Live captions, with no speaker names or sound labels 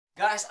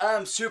Guys,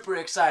 I'm super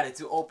excited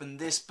to open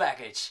this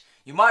package.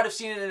 You might have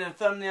seen it in the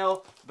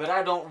thumbnail, but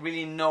I don't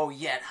really know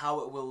yet how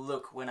it will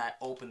look when I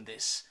open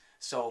this.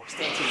 So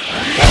stay tuned.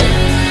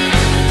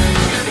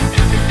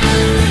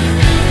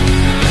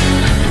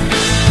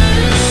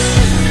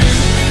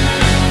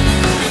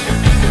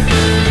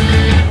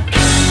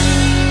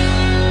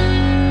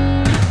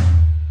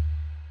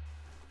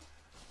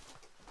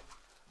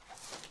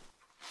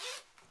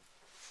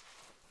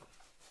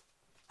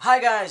 Hi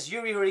guys,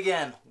 Yuri here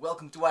again.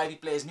 Welcome to Ivy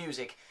Plays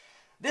Music.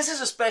 This is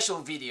a special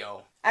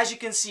video. As you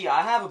can see,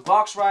 I have a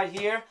box right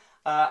here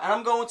and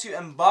I'm going to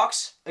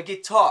unbox a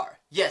guitar.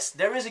 Yes,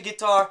 there is a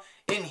guitar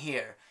in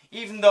here.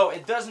 Even though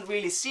it doesn't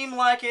really seem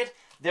like it,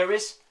 there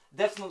is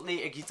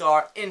definitely a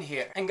guitar in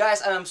here. And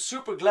guys, I'm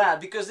super glad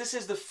because this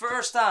is the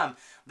first time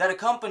that a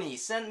company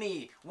sent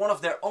me one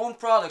of their own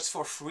products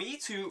for free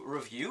to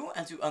review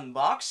and to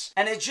unbox.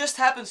 And it just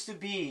happens to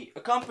be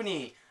a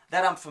company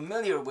that I'm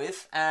familiar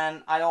with,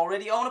 and I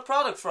already own a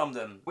product from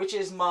them, which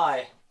is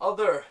my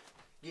other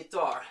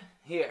guitar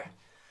here,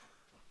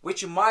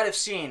 which you might have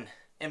seen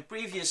in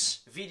previous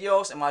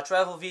videos, in my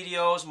travel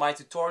videos, my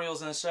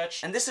tutorials and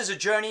such. And this is a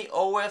Journey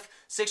OF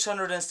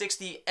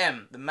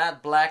 660M, the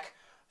matte black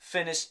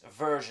finished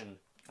version,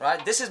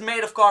 right? This is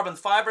made of carbon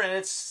fiber and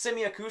it's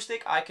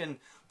semi-acoustic. I can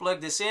plug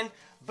this in,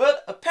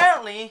 but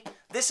apparently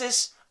this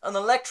is an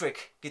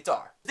electric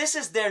guitar. This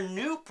is their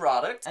new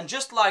product, and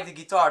just like the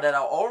guitar that I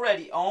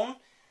already own,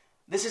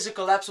 this is a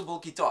collapsible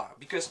guitar,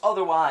 because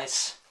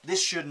otherwise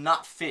this should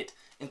not fit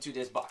into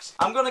this box.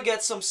 I'm gonna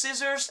get some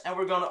scissors and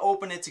we're gonna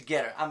open it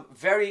together. I'm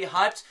very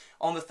hyped.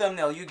 On the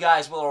thumbnail you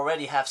guys will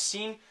already have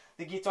seen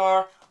the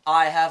guitar.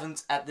 I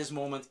haven't at this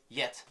moment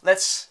yet.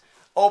 Let's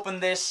open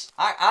this.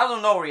 I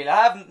don't know really.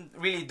 I haven't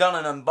really done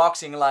an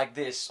unboxing like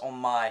this on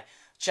my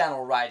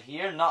channel right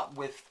here, not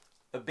with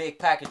a big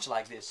package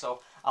like this,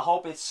 so I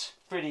hope it's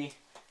pretty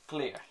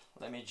clear.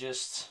 Let me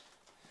just...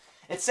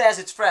 It says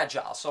it's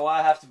fragile, so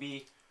I have to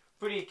be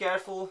pretty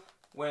careful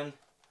when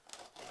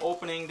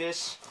opening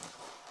this.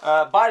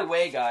 By the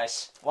way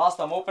guys, whilst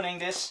I'm opening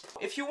this,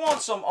 if you want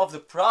some of the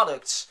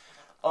products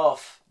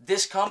of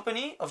this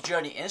company, of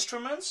Journey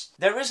Instruments,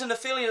 there is an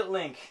affiliate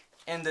link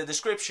in the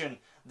description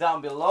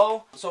down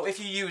below. So if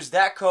you use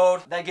that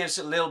code, that gives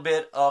a little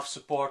bit of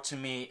support to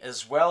me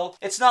as well.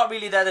 It's not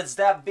really that it's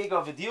that big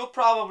of a deal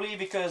probably,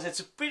 because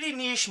it's a pretty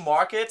niche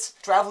market.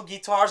 Travel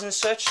guitars and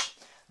such,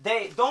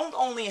 they don't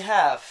only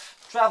have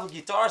travel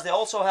guitars, they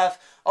also have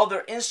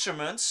other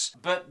instruments,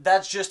 but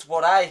that's just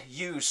what I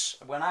use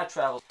when I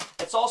travel.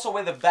 It's also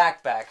with a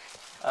backpack.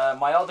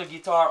 My other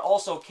guitar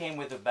also came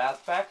with a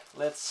backpack.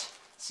 Let's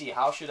see,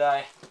 how should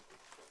I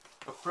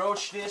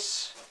approach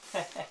this?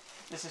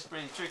 This is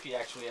pretty tricky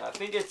actually. I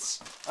think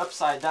it's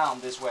upside down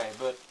this way,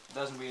 but it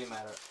doesn't really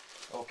matter.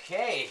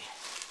 Okay,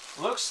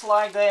 looks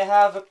like they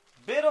have a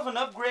bit of an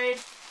upgrade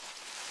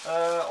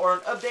or an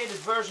updated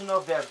version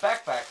of their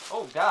backpack.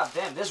 Oh god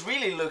damn, this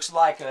really looks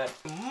like a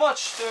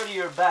much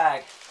sturdier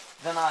bag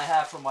than I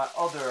have for my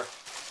other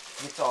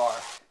guitar.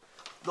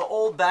 The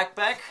old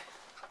backpack,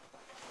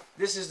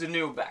 this is the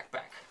new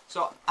backpack.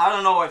 So I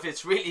don't know if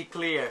it's really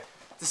clear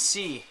to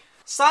see.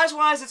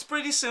 Size-wise, it's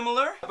pretty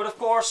similar, but of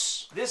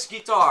course, this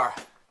guitar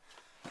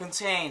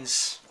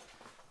contains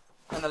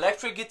an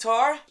electric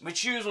guitar,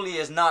 which usually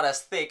is not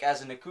as thick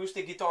as an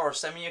acoustic guitar or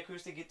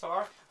semi-acoustic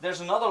guitar. There's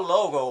another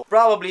logo,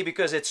 probably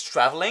because it's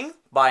traveling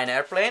by an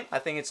airplane. I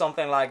think it's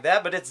something like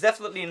that, but it's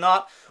definitely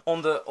not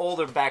on the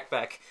older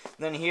backpack.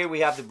 Then here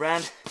we have the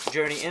brand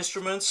Journey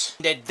Instruments.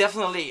 They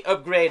definitely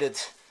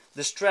upgraded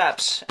the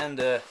straps and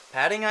the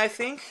padding, I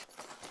think.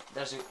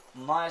 There's a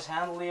nice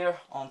handle here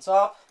on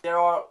top. There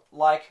are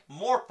like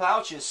more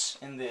pouches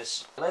in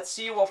this. Let's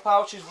see what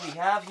pouches we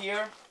have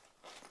here.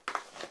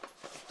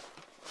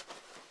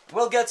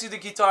 We'll get to the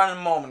guitar in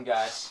a moment,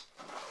 guys.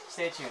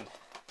 Stay tuned.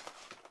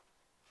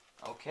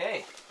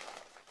 Okay.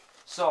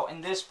 So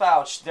in this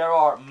pouch there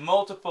are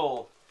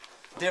multiple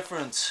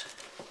different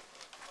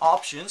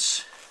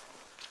options.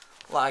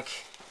 Like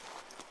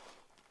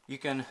you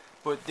can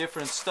put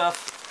different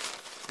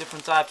stuff,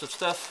 different types of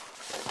stuff.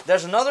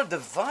 There's another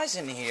device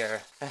in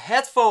here, a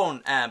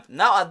headphone amp.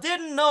 Now I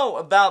didn't know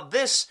about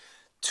this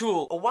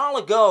tool. A while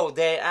ago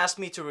they asked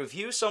me to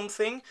review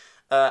something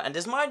and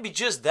this might be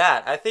just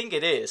that. I think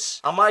it is.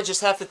 I might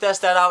just have to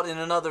test that out in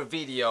another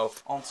video.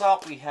 On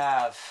top we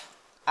have,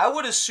 I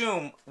would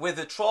assume with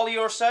a trolley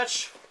or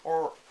such,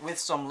 or with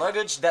some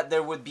luggage, that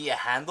there would be a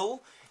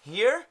handle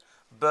here,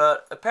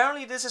 but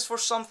apparently this is for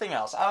something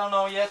else. I don't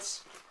know yet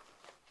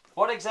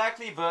what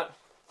exactly, but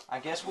I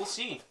guess we'll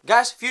see.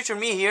 Guys, future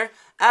me here,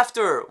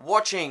 after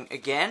watching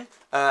again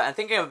and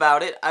thinking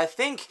about it, I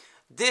think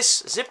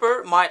this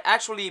zipper might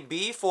actually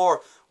be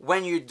for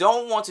when you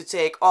don't want to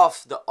take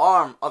off the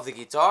arm of the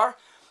guitar,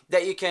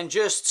 that you can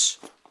just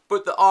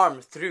put the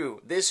arm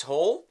through this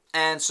hole,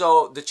 and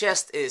so the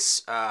chest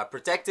is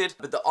protected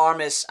but the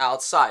arm is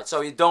outside, so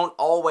you don't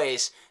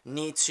always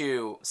need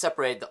to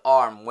separate the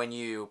arm when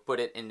you put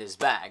it in this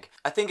bag.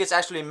 I think it's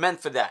actually meant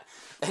for that,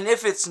 and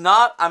if it's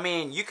not, I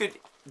mean, you could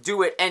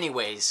do it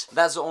anyways.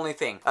 That's the only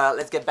thing.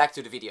 Let's get back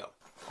to the video.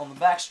 On the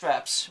back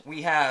straps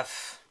we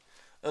have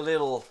a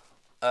little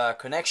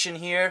connection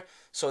here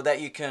so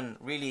that you can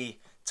really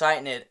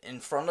tighten it in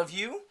front of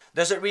you.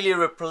 Does it really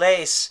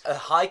replace a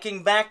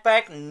hiking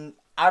backpack?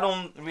 I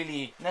don't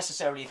really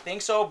necessarily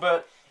think so,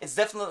 but it's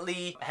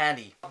definitely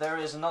handy. There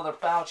is another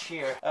pouch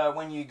here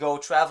when you go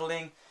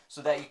traveling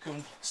so that you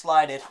can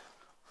slide it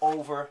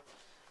over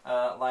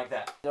like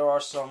that. There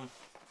are some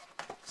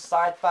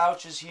side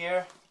pouches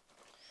here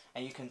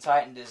and you can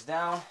tighten this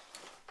down.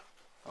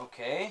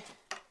 Okay.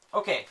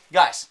 Okay,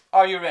 guys,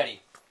 are you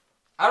ready?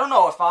 I don't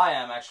know if I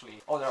am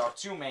actually. Oh, there are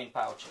two main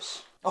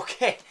pouches.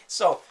 Okay,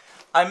 so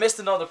I missed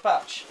another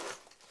pouch.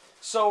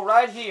 So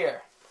right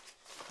here,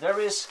 there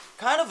is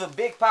kind of a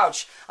big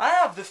pouch. I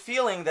have the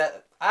feeling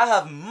that I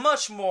have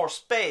much more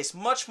space,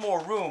 much more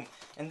room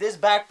in this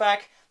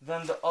backpack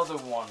than the other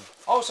one.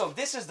 Oh, so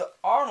this is the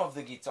arm of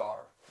the guitar.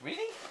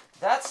 Really?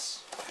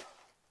 That's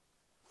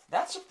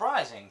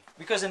surprising.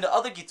 Because in the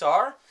other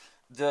guitar,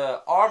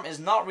 the arm is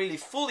not really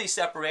fully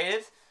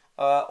separated.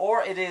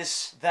 Or it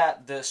is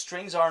that the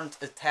strings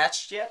aren't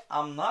attached yet.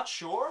 I'm not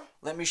sure.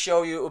 Let me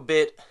show you a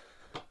bit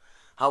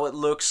how it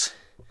looks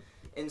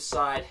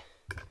inside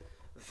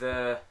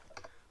the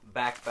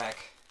backpack.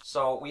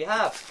 So we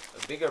have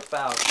a bigger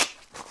pouch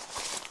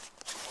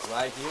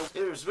right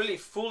here. It is really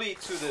fully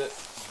to the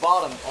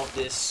bottom of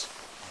this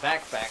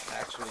backpack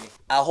actually.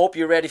 I hope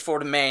you're ready for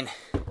the main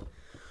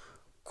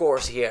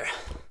course here.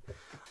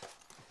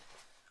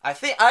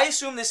 I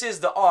assume this is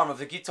the arm of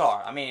the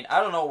guitar. I mean,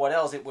 I don't know what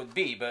else it would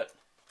be, but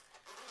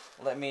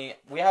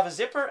we have a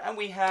zipper and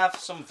we have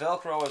some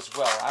Velcro as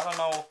well. I don't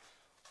know.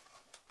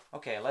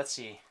 Okay, let's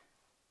see.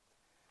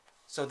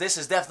 So this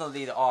is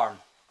definitely the arm.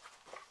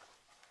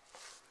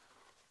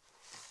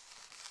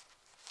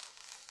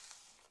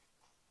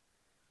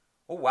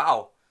 Oh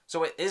wow.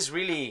 So it is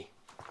really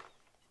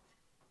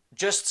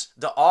just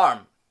the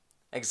arm.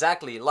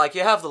 Exactly. Like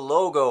you have the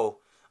logo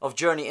of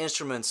Journey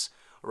Instruments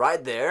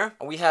right there.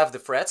 We have the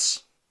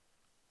frets,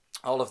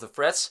 all of the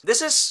frets.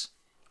 This is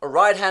a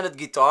right-handed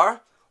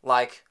guitar,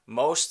 like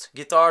most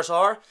guitars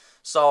are.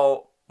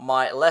 So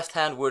my left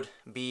hand would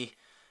be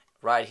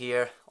right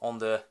here on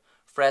the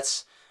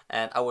frets,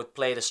 and I would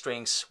play the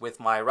strings with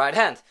my right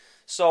hand.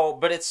 So,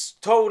 but it's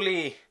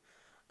totally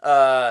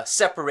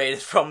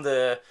separated from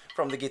the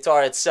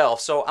guitar itself.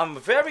 So I'm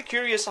very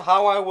curious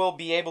how I will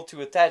be able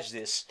to attach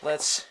this.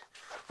 Let's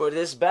put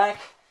this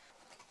back.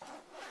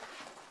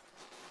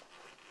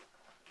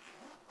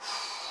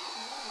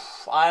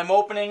 I'm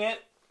opening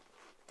it.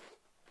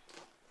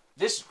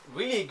 This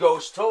really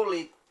goes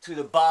totally to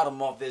the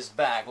bottom of this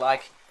bag.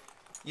 Like,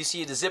 you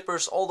see the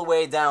zippers all the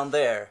way down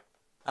there.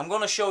 I'm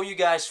gonna show you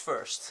guys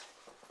first.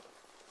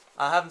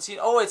 I haven't seen.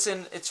 Oh,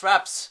 it's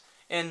wrapped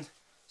in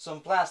some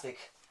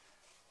plastic.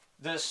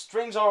 The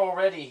strings are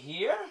already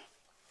here.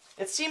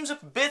 It seems a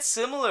bit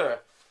similar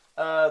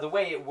the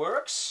way it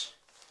works.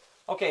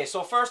 Okay,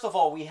 so first of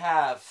all we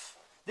have.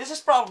 This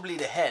is probably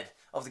the head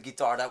of the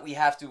guitar that we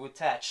have to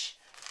attach.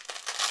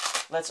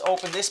 Let's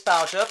open this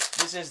pouch up.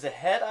 This is the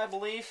head, I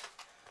believe,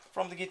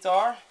 from the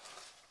guitar.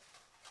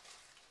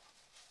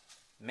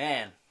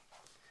 Man,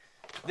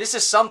 this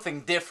is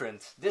something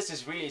different. This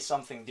is really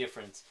something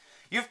different.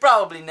 You've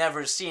probably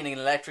never seen an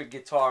electric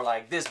guitar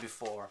like this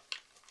before.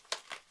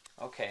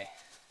 Okay,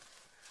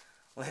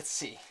 let's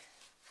see.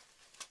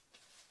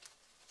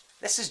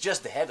 This is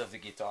just the head of the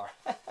guitar.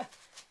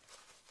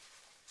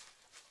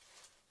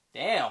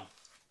 Damn.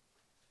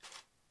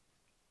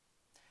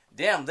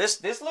 Damn,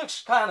 this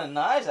looks kind of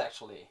nice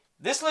actually.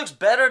 This looks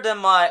better than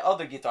my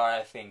other guitar,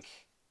 I think.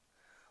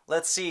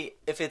 Let's see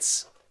if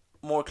it's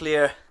more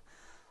clear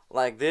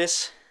like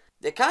this.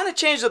 They kind of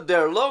changed up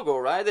their logo,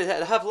 right? They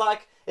have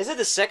like, is it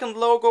the second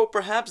logo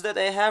perhaps that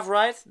they have,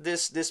 right?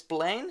 This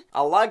plane.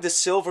 I like the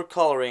silver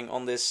coloring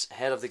on this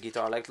head of the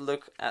guitar. Like,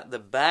 look at the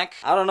back.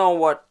 I don't know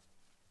what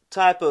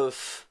type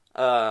of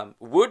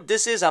wood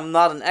this is. I'm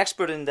not an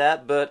expert in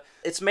that, but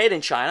it's made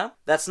in China.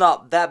 That's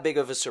not that big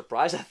of a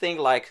surprise. I think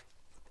like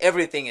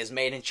everything is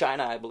made in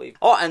China, I believe.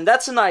 Oh, and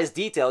that's a nice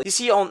detail. You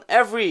see on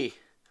every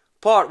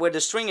part where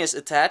the string is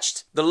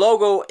attached, the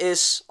logo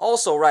is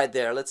also right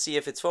there. Let's see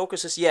if it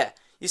focuses. Yeah,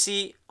 you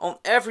see on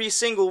every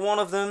single one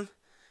of them,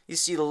 you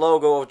see the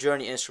logo of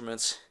Journey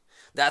Instruments.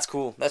 That's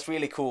cool. That's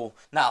really cool.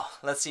 Now,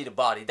 let's see the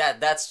body.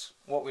 That's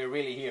what we're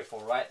really here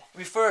for, right?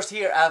 We first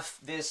here have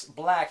this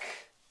black,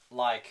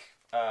 like,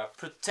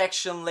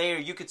 protection layer,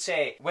 you could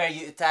say, where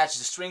you attach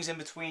the strings in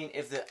between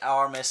if the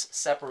arm is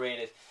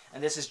separated.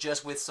 And this is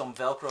just with some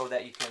Velcro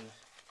that you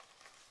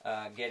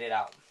can get it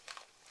out.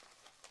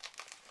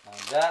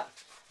 Like that.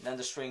 And then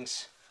the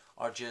strings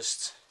are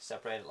just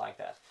separated like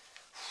that.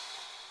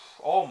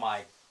 Oh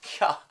my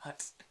god.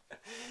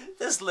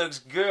 This looks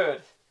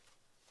good.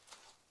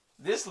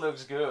 This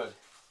looks good.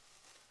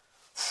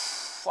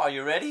 Are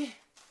you ready?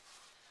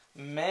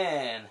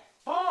 Man.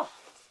 Oh.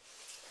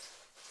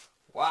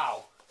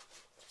 Wow.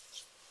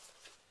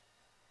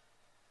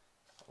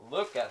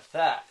 Look at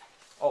that.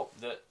 Oh,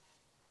 the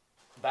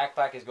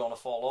backpack is going to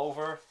fall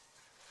over.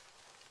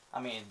 I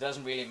mean, it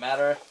doesn't really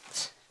matter.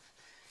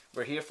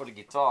 We're here for the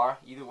guitar,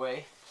 either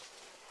way.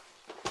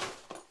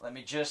 Let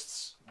me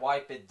just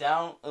wipe it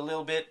down a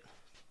little bit.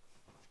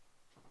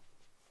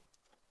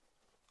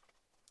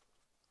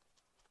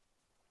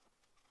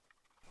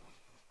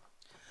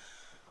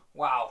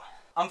 Wow.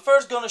 I'm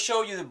first gonna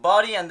show you the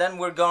body and then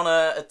we're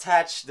gonna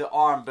attach the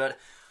arm, but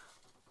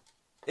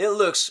it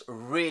looks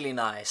really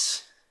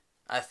nice,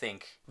 I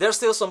think. There's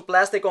still some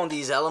plastic on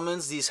these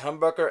elements, these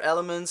humbucker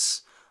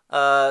elements,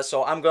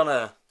 so I'm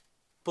gonna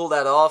pull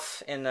that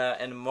off in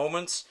a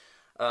moment.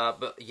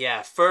 But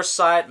yeah, first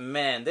sight,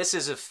 man, this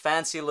is a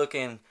fancy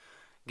looking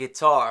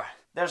guitar.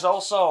 There's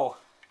also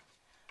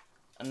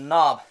a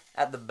knob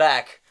at the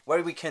back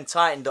where we can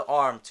tighten the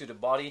arm to the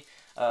body.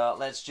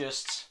 Let's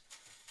just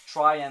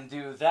try and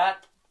do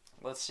that.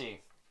 Let's see.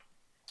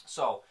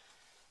 So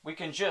we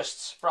can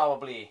just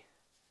probably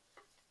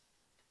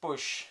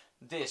push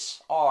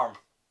this arm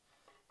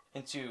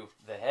into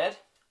the head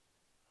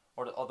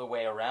or the other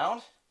way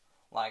around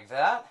like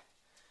that,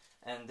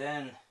 and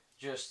then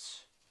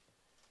just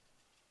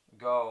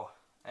go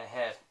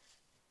ahead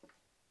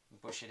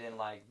and push it in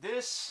like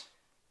this.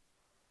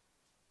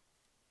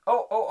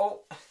 Oh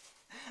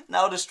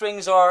now the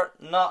strings are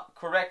not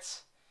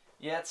correct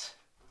yet,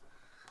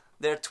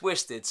 they're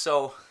twisted,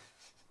 so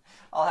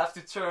I'll have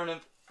to turn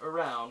it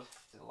around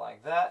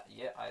like that.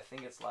 Yeah, I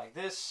think it's like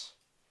this.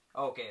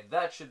 Okay,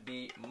 that should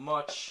be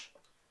much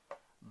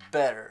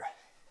better.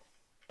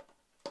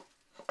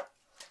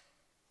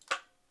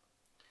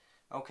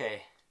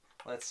 Okay,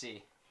 let's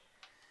see.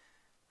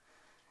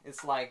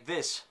 It's like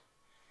this.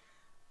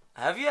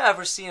 Have you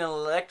ever seen an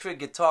electric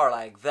guitar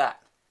like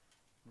that?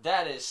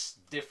 That is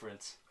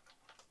different.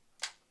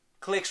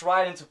 Clicks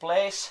right into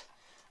place.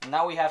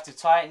 Now we have to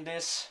tighten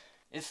this.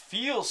 It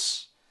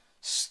feels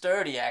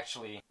sturdy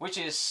actually, which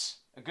is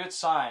a good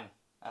sign,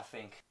 I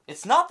think.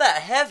 It's not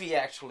that heavy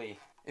actually.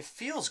 It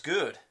feels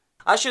good.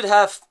 I should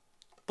have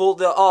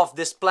pulled off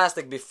this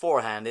plastic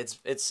beforehand.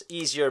 It's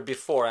easier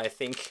before, I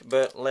think,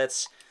 but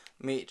let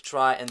me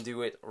try and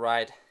do it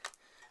right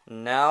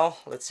now.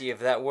 Let's see if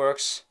that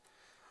works.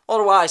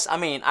 Otherwise, I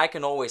mean, I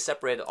can always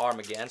separate the arm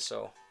again,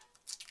 so,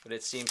 but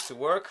it seems to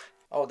work.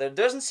 Oh, there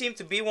doesn't seem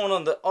to be one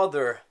on the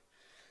other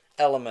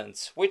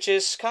element, which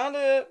is kind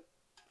of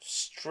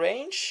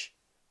strange.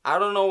 I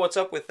don't know what's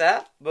up with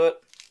that,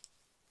 but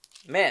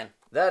man,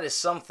 that is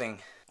something.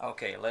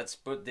 Okay, let's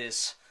put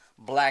this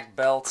black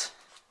belt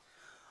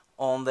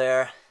on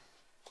there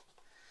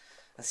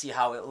and see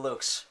how it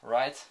looks,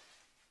 right?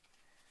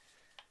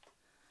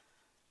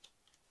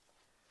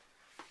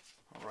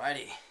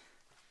 Alrighty.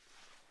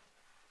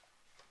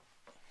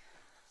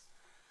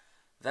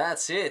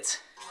 That's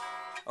it.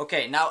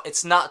 Okay, now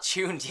it's not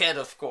tuned yet,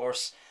 of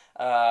course.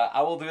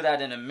 I will do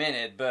that in a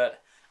minute,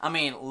 but I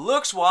mean,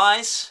 looks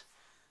wise,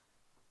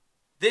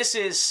 this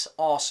is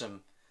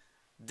awesome.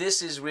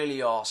 This is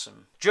really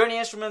awesome. Journey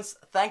Instruments,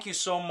 thank you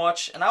so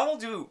much, and I will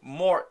do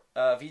more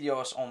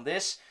videos on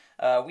this.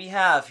 We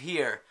have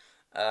here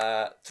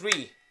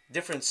 3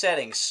 different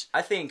settings.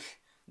 I think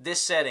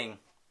this setting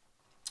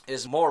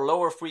is more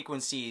lower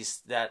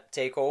frequencies that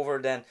take over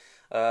than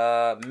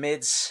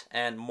mids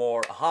and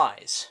more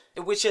highs,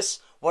 which is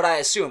what I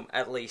assume,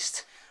 at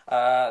least.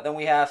 Then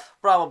we have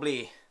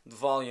probably the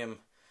volume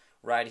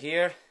right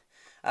here.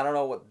 I don't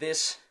know what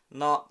this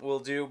knot will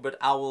do, but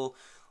I will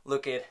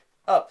look it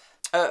up.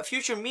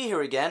 Future me here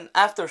again,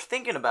 after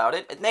thinking about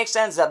it, it makes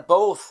sense that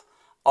both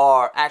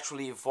are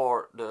actually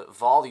for the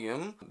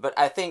volume, but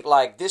I think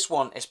like this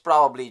one is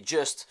probably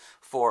just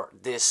for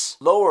this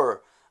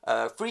lower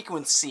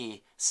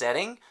frequency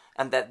setting,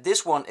 and that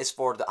this one is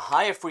for the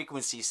higher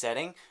frequency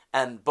setting,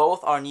 and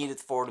both are needed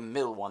for the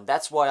middle one.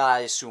 That's what I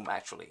assume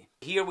actually.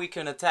 Here we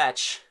can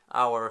attach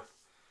our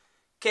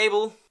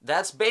cable.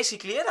 That's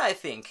basically it, I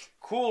think.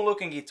 Cool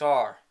looking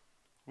guitar.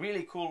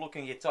 Really cool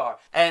looking guitar.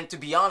 And to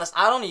be honest,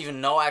 I don't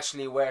even know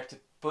actually where to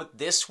put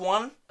this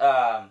one,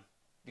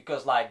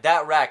 because like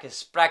that rack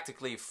is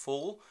practically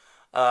full.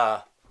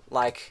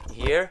 Like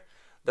here,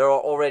 there are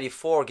already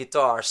 4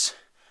 guitars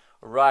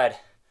right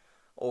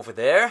over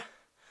there,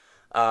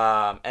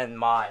 and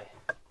my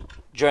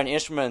Journey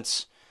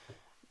Instruments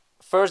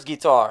first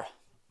guitar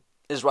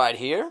is right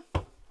here,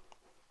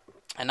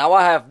 and now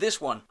I have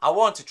this one. I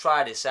want to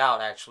try this out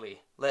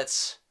actually.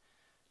 Let's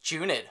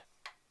tune it.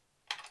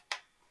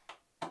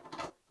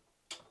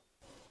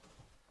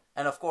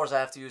 And of course I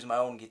have to use my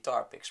own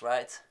guitar picks,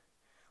 right?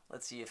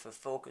 Let's see if it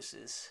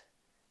focuses.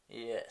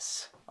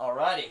 Yes.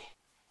 Alrighty.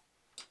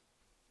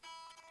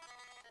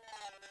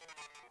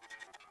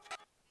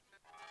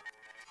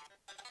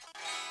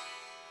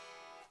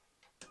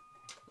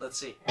 Let's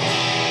see.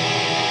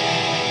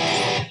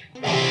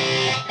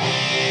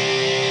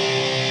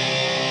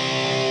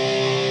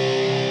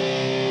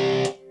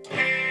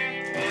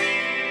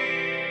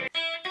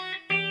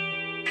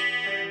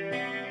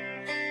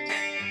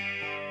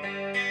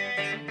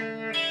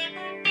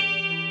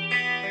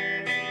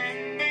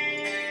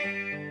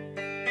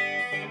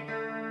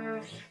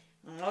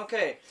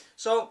 Okay,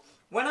 so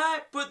when I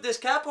put this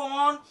capo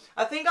on,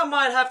 I think I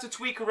might have to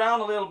tweak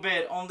around a little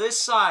bit on this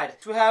side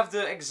to have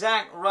the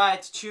exact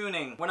right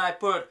tuning when I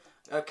put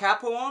a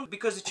capo on,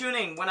 because the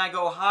tuning when I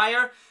go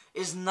higher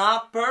is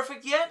not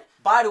perfect yet.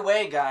 By the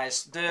way,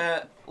 guys,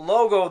 the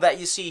logo that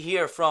you see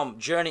here from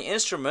Journey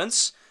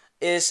Instruments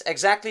is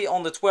exactly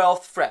on the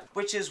 12th fret,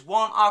 which is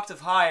 1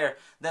 octave higher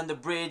than the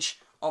bridge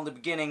on the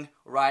beginning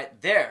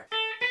right there.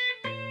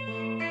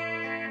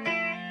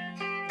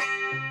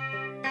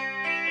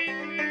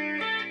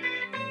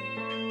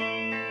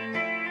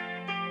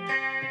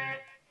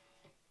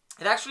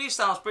 It actually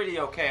sounds pretty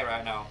okay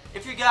right now.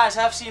 If you guys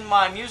have seen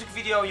my music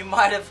video, you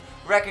might have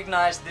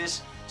recognized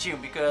this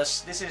tune,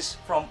 because this is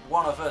from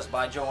One of Us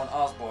by Joan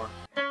Osborne.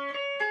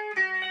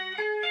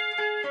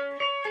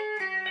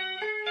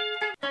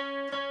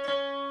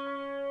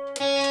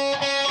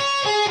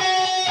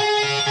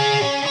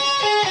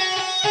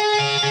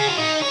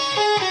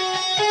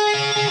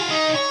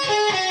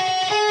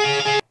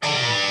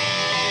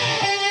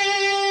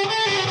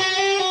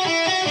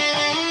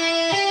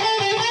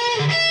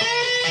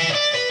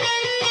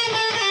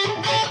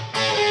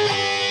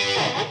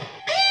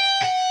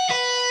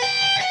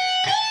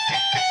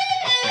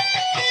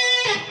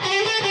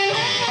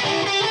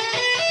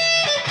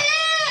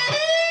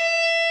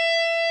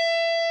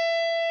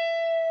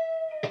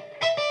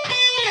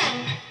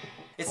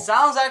 It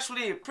sounds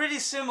actually pretty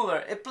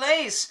similar. It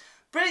plays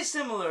pretty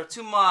similar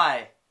to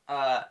my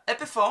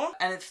Epiphone,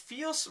 and it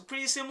feels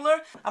pretty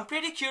similar. I'm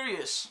pretty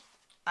curious.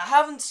 I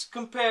haven't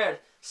compared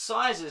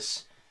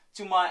sizes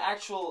to my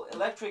actual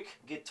electric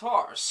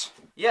guitars.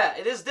 Yeah,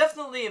 it is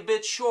definitely a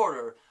bit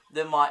shorter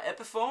than my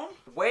Epiphone.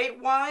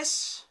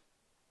 Weight-wise,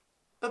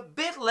 a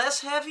bit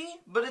less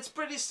heavy, but it's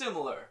pretty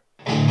similar.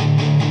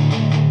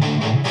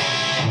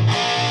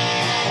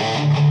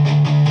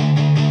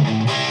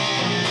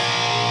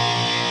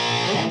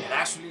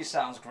 Actually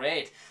sounds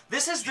great.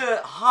 This is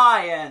the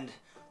high-end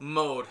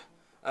mode,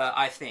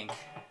 I think.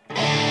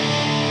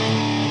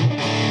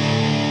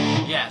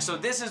 Yeah, so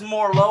this is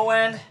more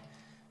low-end,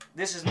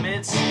 this is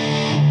mids,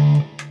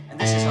 and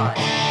this is high.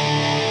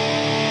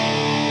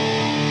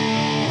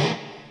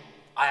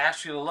 I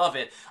actually love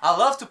it. I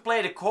love to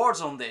play the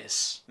chords on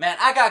this. Man,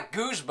 I got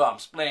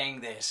goosebumps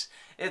playing this.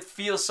 It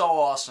feels so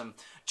awesome.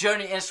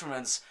 Journey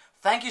Instruments,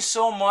 thank you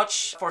so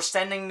much for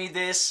sending me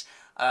this.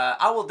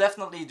 I will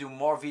definitely do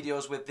more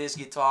videos with this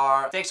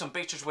guitar, take some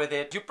pictures with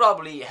it. You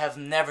probably have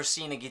never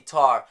seen a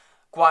guitar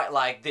quite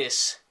like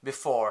this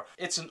before.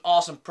 It's an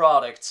awesome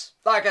product.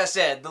 Like I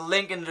said, the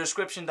link in the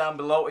description down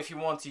below if you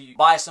want to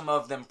buy some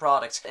of them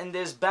products. In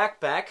this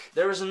backpack,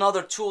 there is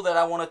another tool that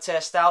I want to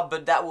test out,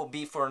 but that will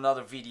be for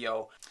another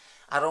video.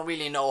 I don't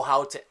really know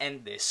how to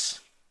end this.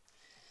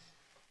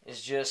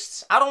 It's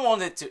just, I don't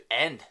want it to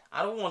end.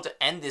 I don't want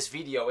to end this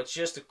video. It's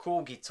just a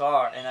cool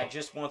guitar, and I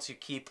just want to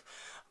keep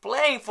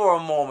playing for a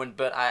moment,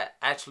 but I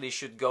actually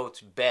should go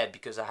to bed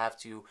because I have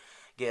to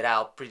get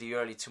out pretty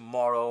early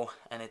tomorrow,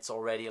 and it's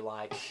already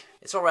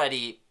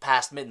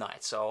past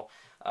midnight, so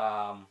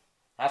I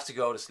have to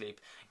go to sleep.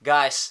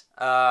 Guys,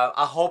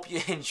 I hope you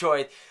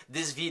enjoyed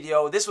this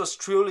video. This was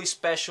truly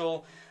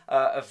special.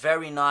 A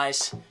very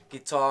nice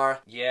guitar.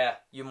 Yeah,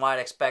 you might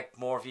expect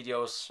more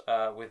videos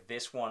with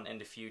this one in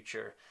the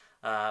future.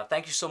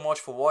 Thank you so much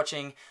for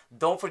watching.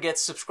 Don't forget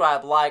to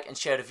subscribe, like, and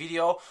share the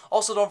video.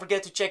 Also, don't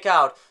forget to check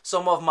out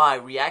some of my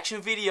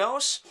reaction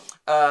videos,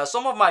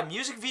 some of my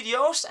music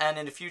videos, and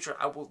in the future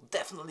I will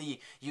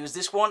definitely use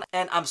this one.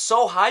 And I'm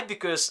so hyped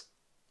because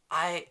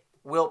I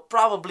will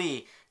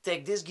probably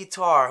take this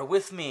guitar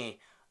with me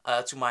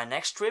to my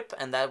next trip,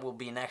 and that will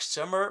be next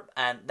summer,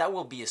 and that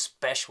will be a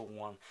special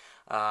one.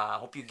 I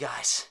hope you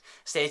guys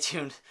stay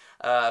tuned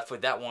for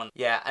that one.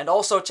 Yeah, and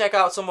also check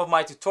out some of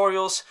my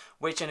tutorials,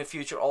 which in the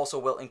future also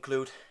will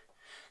include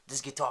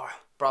this guitar,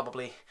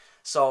 probably.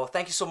 So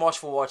thank you so much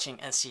for watching,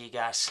 and see you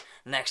guys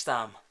next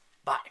time.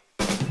 Bye.